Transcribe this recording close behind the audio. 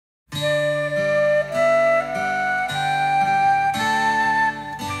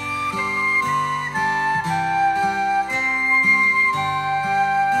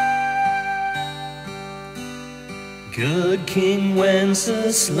Good King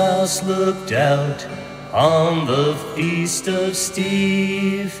Wenceslas looked out on the feast of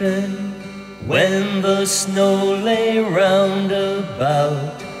Stephen, when the snow lay round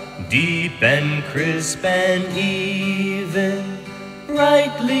about, deep and crisp and even.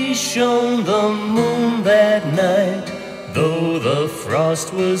 Brightly shone the moon that night, though the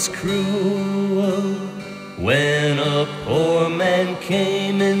frost was cruel, when a poor man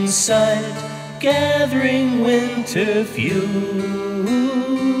came in sight, gathering winter fuel.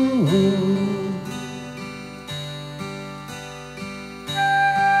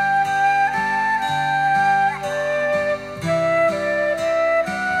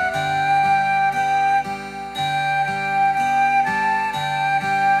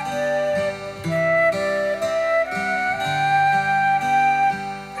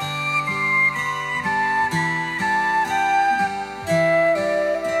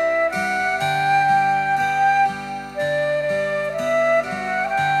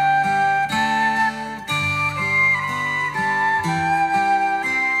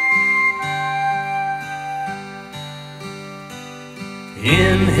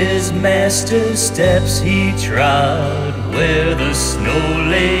 In his master's steps he trod, where the snow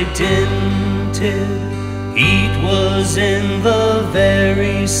lay dinted. Heat was in the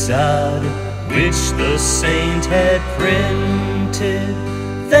very sod which the saint had printed.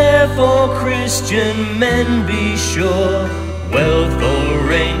 Therefore, Christian men, be sure, wealth or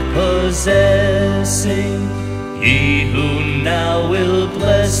rank possessing, ye who now will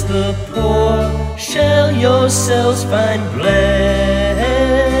bless the poor, shall yourselves find blessing.